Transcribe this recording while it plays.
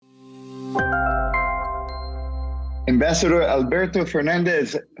Ambassador Alberto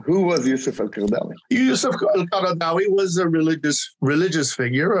Fernandez, who was Yusuf al-Qaradawi? Yusuf al-Qaradawi was a religious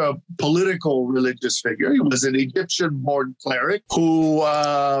figure, a political religious figure. He was an Egyptian-born cleric who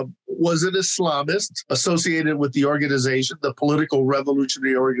was an Islamist associated with the organization, the political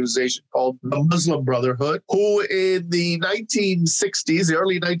revolutionary organization called the Muslim Brotherhood, who in the 1960s, the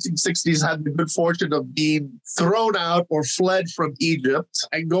early 1960s, had the good fortune of being thrown out or fled from Egypt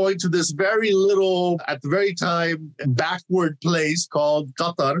and going to this very little, at the very time, backward place called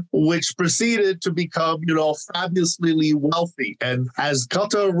Qatar, which proceeded to become, fabulously wealthy. And as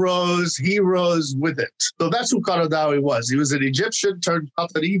Qatar rose, he rose with it. So that's who Qaradawi was. He was an Egyptian turned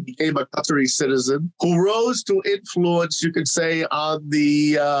Qatari, became a Qatari citizen who rose to influence, you could say, on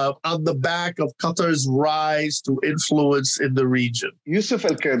the back of Qatar's rise to influence in the region. Yusuf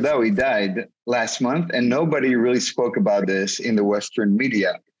al-Qaradawi died last month, and nobody really spoke about this in the Western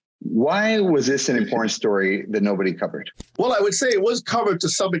media. Why was this an important story that nobody covered? Well, I would say it was covered to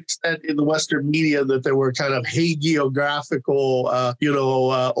some extent in the Western media, that there were kind of hagiographical,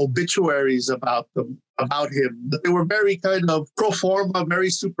 obituaries about him. They were very kind of pro forma, very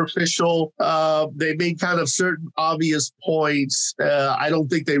superficial. They made kind of certain obvious points. I don't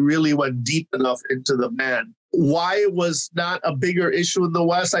think they really went deep enough into the man. Why it was not a bigger issue in the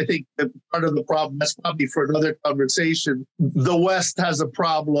West, I think that part of the problem, that's probably for another conversation. The West has a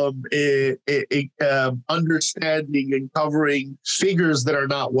problem in understanding and covering figures that are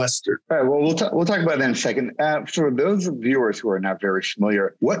not Western. All right, well, we'll talk about that in a second. For those viewers who are not very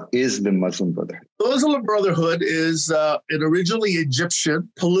familiar, what is the Muslim Brotherhood? The Muslim Brotherhood is an originally Egyptian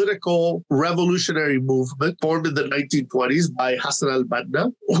political revolutionary movement formed in the 1920s by Hassan al-Banna,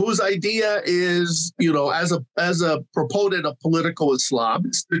 whose idea is, as a proponent of political Islam,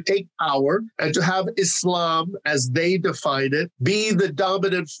 is to take power and to have Islam, as they define it, be the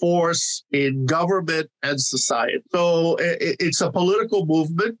dominant force in government and society. So it's a political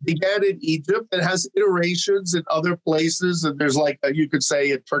movement, began in Egypt. It has iterations in other places, and there's you could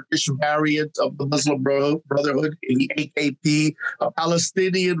say, a Turkish variant of the Muslim Brotherhood in the AKP, a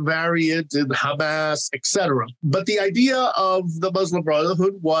Palestinian variant in Hamas, etc. But the idea of the Muslim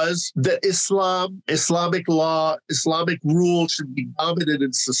Brotherhood was that Islamic law, Islamic rule should be dominant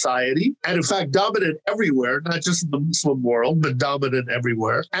in society, and in fact dominant everywhere, not just in the Muslim world, but dominant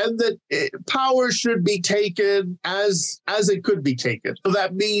everywhere, and that power should be taken as it could be taken. So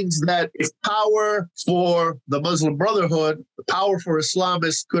that means that if power for the Muslim Brotherhood, the power for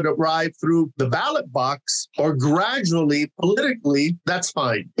Islamists could arrive through the ballot box or gradually politically, that's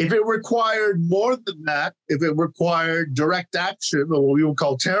fine. If it required more than that, if it required direct action, or what we would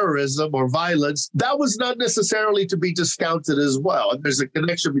call terrorism or violence, that was not necessarily to be discounted as well. And there's a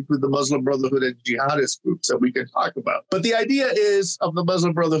connection between the Muslim Brotherhood and jihadist groups that we can talk about. But the idea of the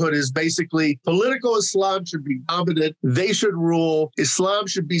Muslim Brotherhood is basically political Islam should be dominant. They should rule. Islam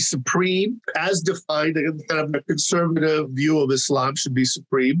should be supreme, as defined, and kind of a conservative view of Islam should be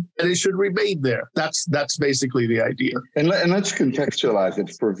supreme, and it should remain there. That's basically the idea. And let's contextualize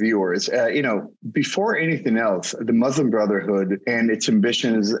it for viewers. Before anything else, the Muslim Brotherhood and its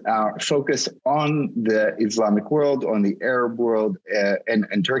ambitions are focused on the Islamic world, on the Arab world,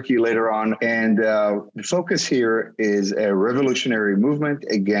 and Turkey later on. And the focus here is a revolutionary movement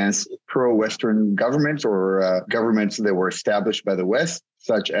against pro-Western governments or governments that were established by the West,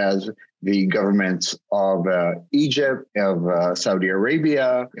 such as the governments of Egypt, of Saudi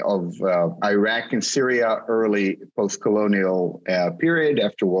Arabia, of Iraq and Syria, early post-colonial period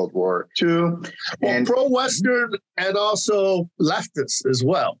after World War II. And pro-Western and also leftists as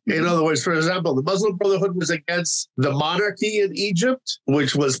well. In other words, for example, the Muslim Brotherhood was against the monarchy in Egypt,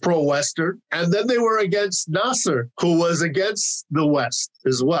 which was pro-Western. And then they were against Nasser, who was against the West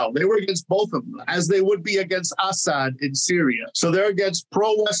as well. They were against both of them, as they would be against Assad in Syria. So they're against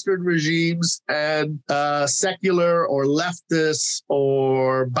pro-Western regimes and secular or leftist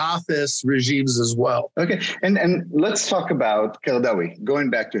or Ba'athist regimes as well. Okay, and let's talk about Qaradawi. Going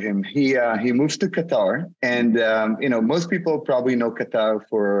back to him, he moves to Qatar, and most people probably know Qatar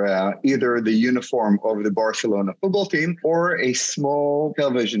for either the uniform of the Barcelona football team or a small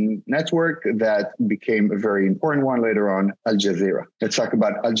television network that became a very important one later on, Al Jazeera. Let's talk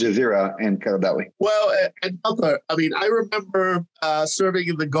about Al Jazeera and Qaradawi. Well, and Qatar, I remember serving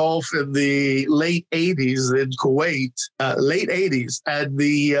in the Gulf in the late 80s in Kuwait, late 80s. And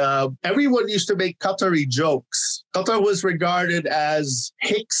everyone used to make Qatari jokes Qatar was regarded as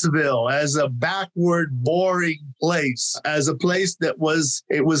Hicksville, as a backward, boring place, as a place that was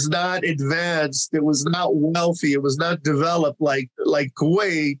not advanced, it was not wealthy, it was not developed like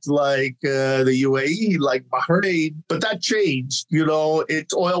Kuwait, like the UAE, like Bahrain. But that changed.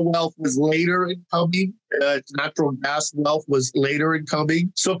 Its oil wealth was later in coming. Its natural gas wealth was later in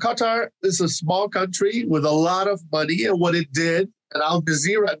coming. So Qatar is a small country with a lot of money, and what it did, and Al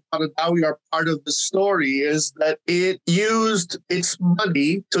Jazeera and Qaradawi are part of the story, is that it used its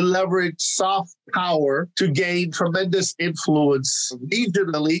money to leverage soft power to gain tremendous influence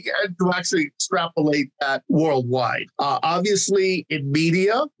regionally and to actually extrapolate that worldwide. Obviously, in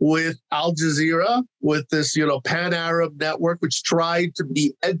media, with Al Jazeera, with this, pan-Arab network, which tried to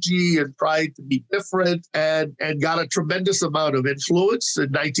be edgy and tried to be different and got a tremendous amount of influence in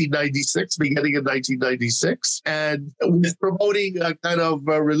 1996, beginning in 1996, and with promoting a kind of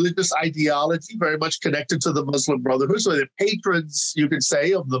religious ideology very much connected to the Muslim Brotherhood. So the patrons, you could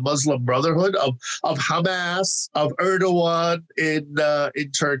say, of the Muslim Brotherhood, of Hamas, of Erdogan in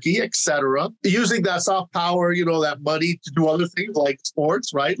Turkey, etc., using that soft power, that money to do other things like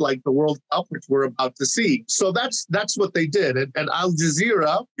sports, right? Like the World Cup, which we're about to see. So that's what they did. And Al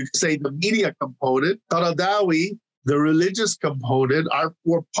Jazeera, you could say the media component, Qaradawi, the religious component,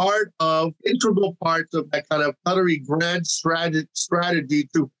 were integral parts of that kind of Qatari grand strategy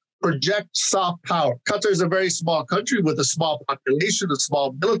to project soft power. Qatar is a very small country with a small population, a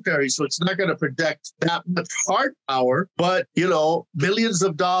small military, so it's not going to project that much hard power. But, millions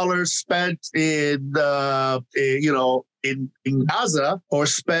of dollars spent in Gaza or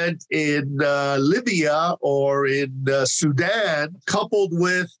spent in Libya or in Sudan, coupled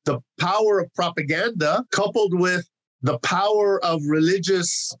with the power of propaganda, coupled with the power of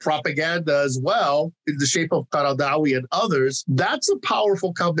religious propaganda as well, in the shape of Qaradawi and others, that's a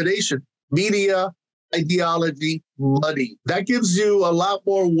powerful combination. Media, ideology, money. That gives you a lot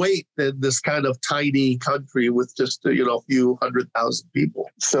more weight than this kind of tiny country with just, a few 100,000 people.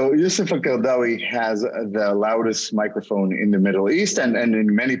 So Yusuf al-Qaradawi has the loudest microphone in the Middle East and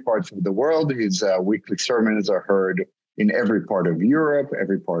in many parts of the world. His weekly sermons are heard in every part of Europe,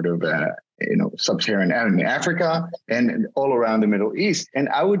 every part of sub-Saharan Africa, and all around the Middle East. And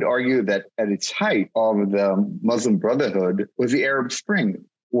I would argue that at its height of the Muslim Brotherhood was the Arab Spring,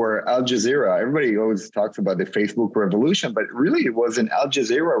 where Al Jazeera, everybody always talks about the Facebook revolution, but really it was an Al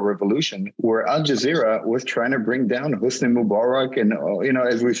Jazeera revolution where Al Jazeera was trying to bring down Hosni Mubarak and,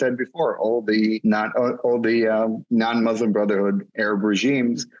 as we said before, all the non-Muslim Brotherhood Arab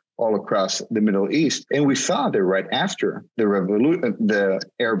regimes all across the Middle East. And we saw that right after the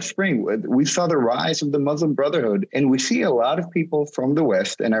Arab Spring, we saw the rise of the Muslim Brotherhood. And we see a lot of people from the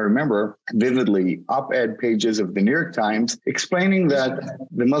West, and I remember vividly op-ed pages of the New York Times explaining that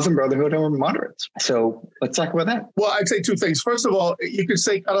the Muslim Brotherhood are moderates. So let's talk about that. Well, I'd say two things. First of all, you could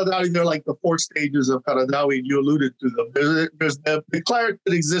say Qaradawi, they're like the four stages of Qaradawi, and you alluded to them. There's the cleric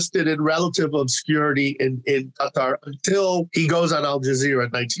that existed in relative obscurity in Qatar until he goes on Al Jazeera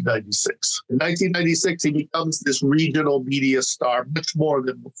in 1996. In 1996, he becomes this regional media star, much more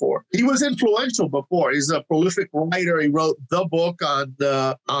than before. He was influential before. He's a prolific writer. He wrote the book on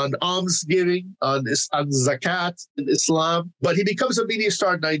almsgiving, on zakat in Islam. But he becomes a media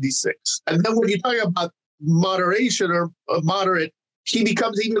star in 96. And then when you're talking about moderation or moderate, he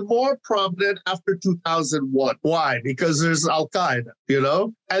becomes even more prominent after 2001. Why? Because there's Al-Qaeda,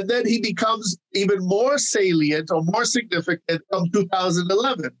 And then he becomes even more salient or more significant from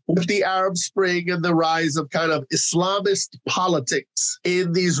 2011 with the Arab Spring and the rise of kind of Islamist politics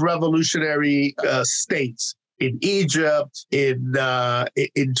in these revolutionary states. In Egypt, in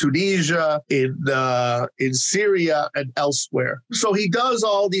Tunisia, in Syria, and elsewhere. So he does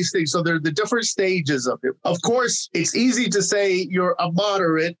all these things. So there are the different stages of him. Of course, it's easy to say you're a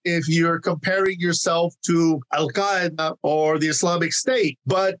moderate if you're comparing yourself to Al-Qaeda or the Islamic State.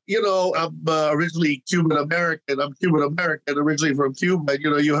 But, I'm originally Cuban-American. I'm Cuban-American, originally from Cuba.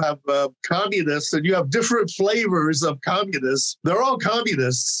 You have communists and you have different flavors of communists. They're all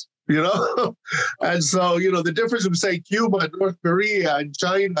communists. And so, the difference between, say, Cuba and North Korea and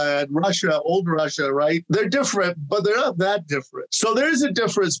China and Russia, old Russia, right? They're different, but they're not that different. So there is a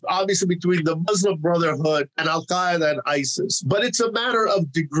difference, obviously, between the Muslim Brotherhood and Al-Qaeda and ISIS, but it's a matter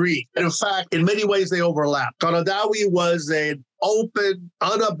of degree. And in fact, in many ways, they overlap. Qaradawi was an open,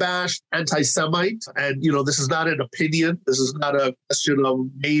 unabashed anti-Semite. And, this is not an opinion. This is not a question of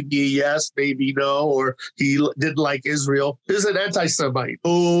maybe yes, maybe no, or he didn't like Israel. This is an anti-Semite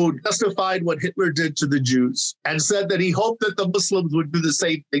who justified what Hitler did to the Jews and said that he hoped that the Muslims would do the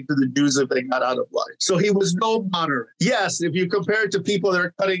same thing to the Jews if they got out of line. So he was no moderate. Yes, if you compare it to people that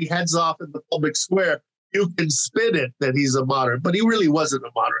are cutting heads off in the public square, you can spin it that he's a moderate, but he really wasn't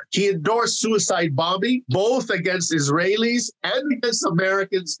a moderate. He endorsed suicide bombing, both against Israelis and against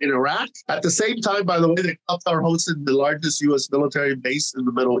Americans in Iraq. At the same time, by the way, that Qatar hosted the largest U.S. military base in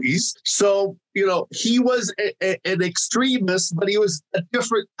the Middle East. So, he was an extremist, but he was a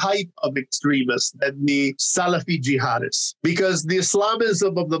different type of extremist than the Salafi jihadists, because the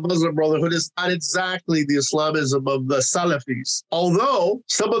Islamism of the Muslim Brotherhood is not exactly the Islamism of the Salafis. Although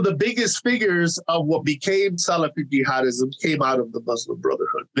some of the biggest figures of what became Salafi jihadism came out of the Muslim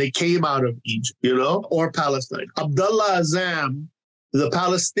Brotherhood. They came out of Egypt, or Palestine. Abdullah Azzam, the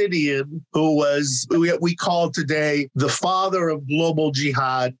Palestinian who was, we call today the father of global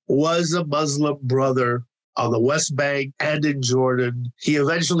jihad, was a Muslim brother on the West Bank and in Jordan. He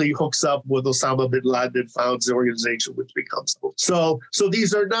eventually hooks up with Osama bin Laden, founds the organization, which becomes so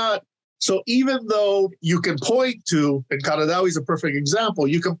these are not. So even though you can point to, and Qaradawi is a perfect example,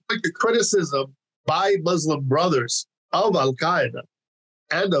 you can point to criticism by Muslim brothers of Al-Qaeda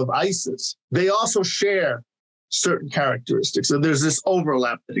and of ISIS, they also share certain characteristics. And there's this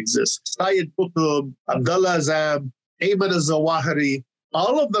overlap that exists. Sayyid Qutb, Abdullah Azzam, Ayman al-Zawahiri,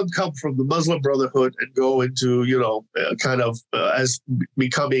 all of them come from the Muslim Brotherhood and go into, as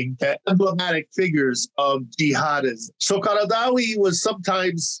becoming emblematic figures of jihadism. So Qaradawi was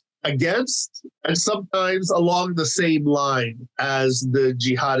sometimes against and sometimes along the same line as the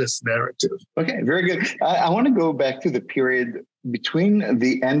jihadist narrative. Okay, very good. I want to go back to the period between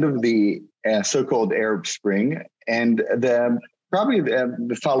the end of the so-called Arab Spring and the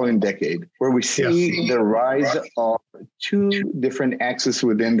following decade, where we see the rise of two different axes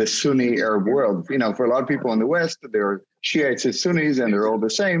within the Sunni Arab world. For a lot of people in the West, they're Shiites and Sunnis, and they're all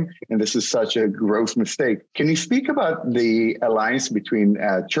the same. And this is such a gross mistake. Can you speak about the alliance between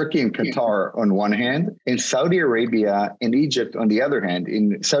Turkey and Qatar on one hand, and Saudi Arabia and Egypt on the other hand?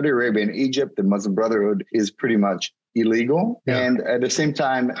 In Saudi Arabia and Egypt, the Muslim Brotherhood is pretty much illegal. Yeah. And at the same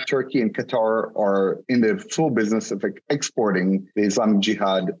time, Turkey and Qatar are in the full business of exporting the Islamic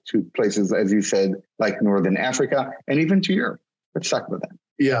Jihad to places, as you said, like Northern Africa and even to Europe. Let's talk about that.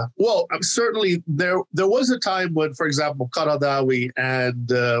 Yeah, well, certainly there was a time when, for example, Qaradawi and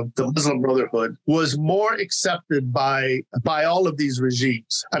the Muslim Brotherhood was more accepted by all of these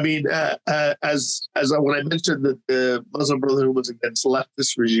regimes. I mean, when I mentioned that the Muslim Brotherhood was against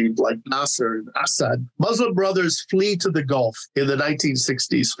leftist regimes like Nasser and Assad, Muslim brothers flee to the Gulf in the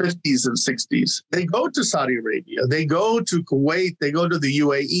 1960s, 50s, and 60s. They go to Saudi Arabia, they go to Kuwait, they go to the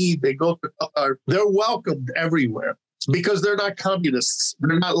UAE, they go to Qatar. They're welcomed everywhere, because they're not communists,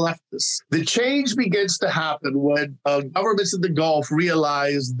 they're not leftists. The change begins to happen when governments in the Gulf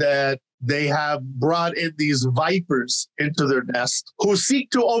realize that they have brought in these vipers into their nest who seek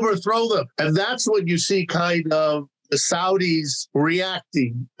to overthrow them. And that's when you see kind of the Saudis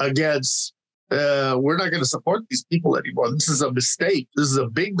reacting against we're not going to support these people anymore. This is a mistake. This is a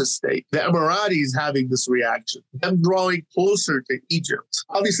big mistake. The Emiratis having this reaction, them drawing closer to Egypt.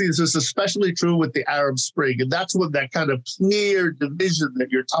 Obviously, this is especially true with the Arab Spring. And that's when that kind of clear division that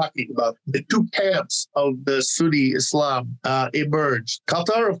you're talking about, the two camps of the Sunni Islam emerged.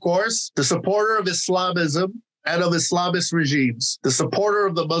 Qatar, of course, the supporter of Islamism and of Islamist regimes, the supporter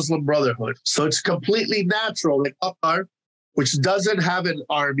of the Muslim Brotherhood. So it's completely natural that Qatar, which doesn't have an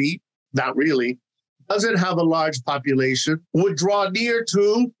army, not really, doesn't have a large population, would draw near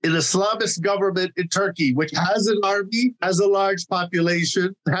to an Islamist government in Turkey, which has an army, has a large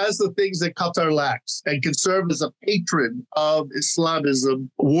population, has the things that Qatar lacks, and can serve as a patron of Islamism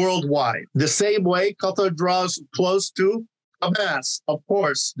worldwide. The same way Qatar draws close to Hamas, of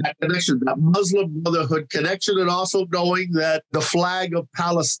course, that connection, that Muslim Brotherhood connection, and also knowing that the flag of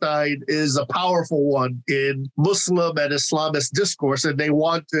Palestine is a powerful one in Muslim and Islamist discourse, and they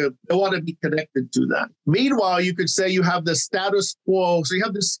want to be connected to that. Meanwhile, you could say you have the status quo, so you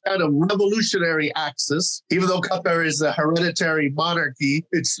have this kind of revolutionary axis. Even though Qatar is a hereditary monarchy,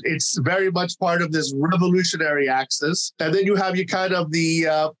 it's very much part of this revolutionary axis. And then you have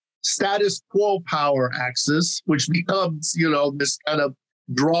the status quo power axis, which becomes, this kind of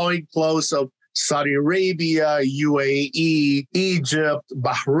drawing close of Saudi Arabia, UAE, Egypt,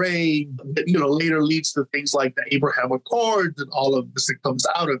 Bahrain, later leads to things like the Abraham Accords and all of this that comes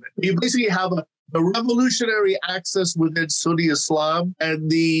out of it. You basically have the revolutionary axis within Sunni Islam and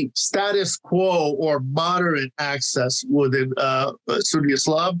the status quo or moderate axis within Sunni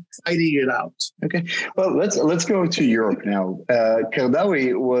Islam, fighting it out. Okay, well, let's go to Europe now.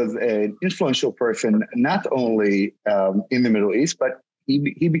 Qaradawi was an influential person, not only in the Middle East, but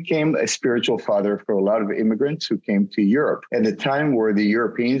he became a spiritual father for a lot of immigrants who came to Europe at a time where the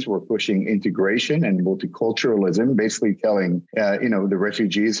Europeans were pushing integration and multiculturalism, basically telling, the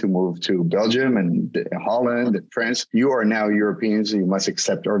refugees who moved to Belgium and Holland and France, you are now Europeans, you must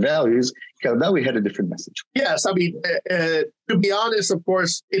accept our values. Qaradawi had a different message. Yes, I mean, to be honest, of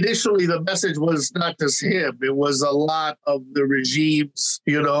course, initially the message was not just him. It was a lot of the regimes,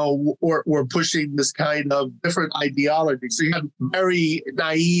 were pushing this kind of different ideology. So you had very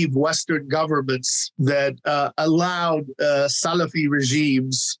naive Western governments that allowed Salafi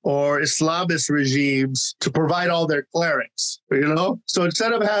regimes or Islamist regimes to provide all their clerics, So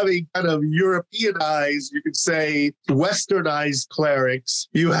instead of having kind of Europeanized, you could say Westernized clerics,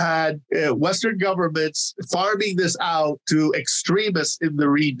 you had Western governments farming this out to extremists in the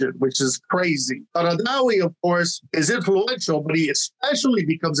region, which is crazy. Qaradawi, of course, is influential, but he especially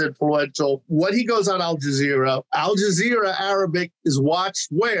becomes influential when he goes on Al Jazeera. Al Jazeera Arabic is watched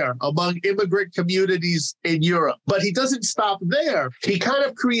where? Among immigrant communities in Europe. But he doesn't stop there. He kind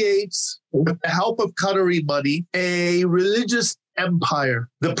of creates, with the help of Qatari money, a religious empire.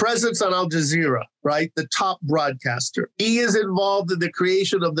 The presence on Al Jazeera, right? The top broadcaster. He is involved in the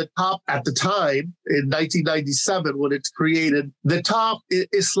creation of the top, at the time, in 1997, when it's created, the top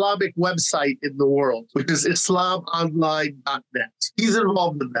Islamic website in the world, which is islamonline.net. He's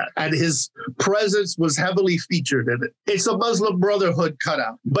involved in that. And his presence was heavily featured in it. It's a Muslim Brotherhood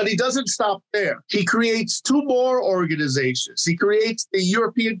cutout. But he doesn't stop there. He creates two more organizations. He creates the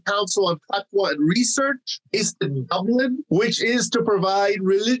European Council on Fatwa and Research, based in Dublin, which is to provide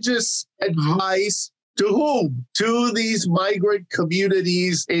religious advice to whom? To these migrant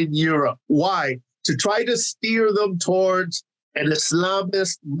communities in Europe. Why? To try to steer them towards an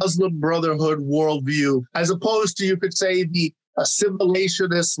Islamist Muslim Brotherhood worldview, as opposed to, you could say, the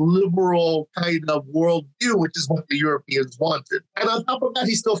assimilationist, liberal kind of worldview, which is what the Europeans wanted. And on top of that,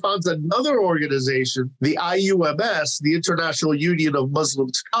 he still founds another organization, the IUMS, the International Union of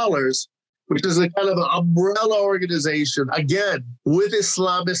Muslim Scholars, which is a kind of an umbrella organization, again, with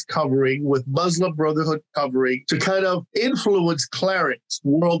Islamist covering, with Muslim Brotherhood covering, to kind of influence clerics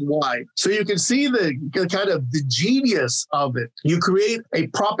worldwide. So you can see the kind of the genius of it. You create a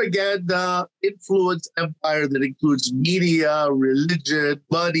propaganda influence empire that includes media, religion,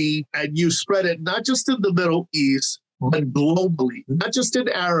 money, and you spread it not just in the Middle East, but globally, not just in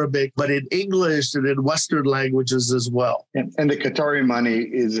Arabic, but in English and in Western languages as well. And the Qatari money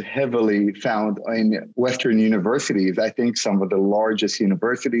is heavily found in Western universities. I think some of the largest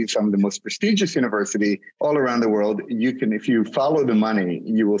universities, some of the most prestigious universities all around the world, if you follow the money,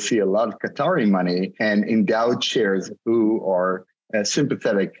 you will see a lot of Qatari money and endowed chairs who are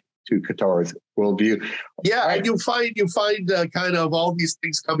sympathetic to Qatar's worldview. Yeah, and you find kind of all these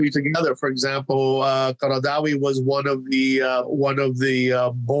things coming together. For example, Qaradawi was one of the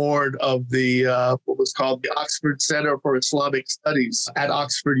board of the what was called the Oxford Center for Islamic Studies at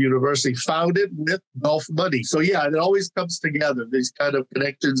Oxford University, founded with Gulf money. So yeah, it always comes together. These kind of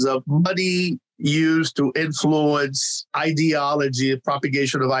connections of money used to influence ideology,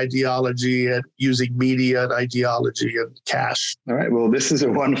 propagation of ideology, and using media and ideology and cash. All right. Well, this is a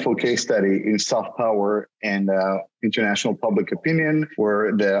wonderful case study in soft power and international public opinion,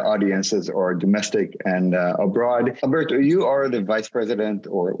 where the audiences are domestic and abroad. Alberto, you are the vice president,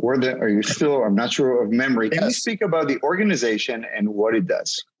 are you still? I'm not sure of memory. Can you speak about the organization and what it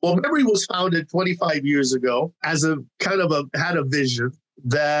does? Well, Memory was founded 25 years ago as had a vision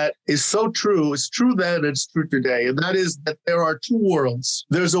that is so true. It's true then, it's true today. And that is that there are two worlds.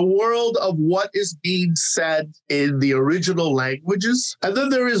 There's a world of what is being said in the original languages. And then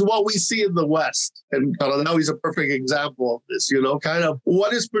there is what we see in the West. And now he's a perfect example of this, kind of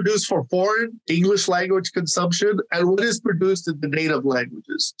what is produced for foreign English language consumption and what is produced in the native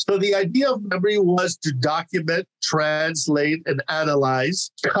languages. So the idea of Memory was to document, translate, and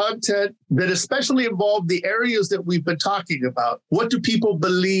analyze content that especially involved the areas that we've been talking about. What do people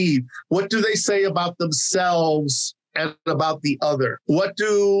believe? What do they say about themselves and about the other? What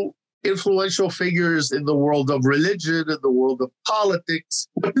do influential figures in the world of religion, in the world of politics,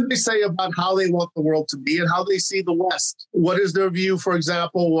 what do they say about how they want the world to be and how they see the West? What is their view, for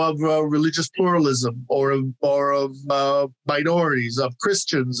example, of religious pluralism or of minorities, of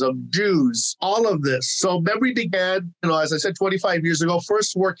Christians, of Jews, all of this. So Memory began, as I said, 25 years ago,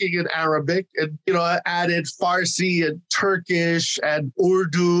 first working in Arabic and, added Farsi and Turkish and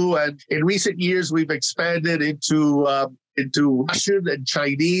Urdu. And in recent years, we've expanded into into Russian and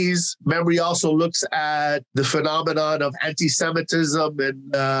Chinese. Memory also looks at the phenomenon of anti-Semitism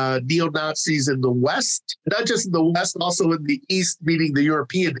and neo-Nazis in the West, not just in the West, also in the East, meaning the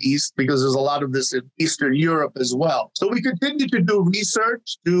European East, because there's a lot of this in Eastern Europe as well. So we continue to do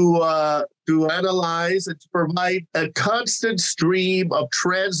research to analyze and to provide a constant stream of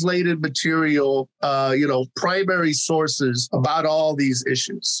translated material, primary sources about all these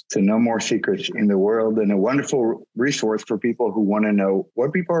issues. So no more secrets in the world, and a wonderful resource for people who want to know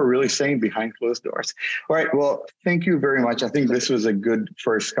what people are really saying behind closed doors. All right. Well, thank you very much. I think this was a good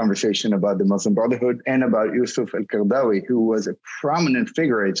first conversation about the Muslim Brotherhood and about Yusuf al-Qaradawi, who was a prominent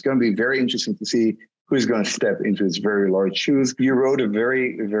figure. It's going to be very interesting to see who's going to step into his very large shoes. You wrote a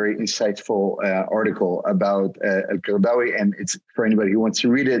very, very insightful article about al-Qaradawi, and it's for anybody who wants to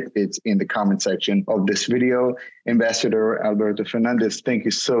read it, it's in the comment section of this video. Ambassador Alberto Fernandez, thank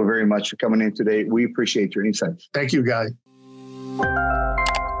you so very much for coming in today. We appreciate your insights. Thank you, Guy.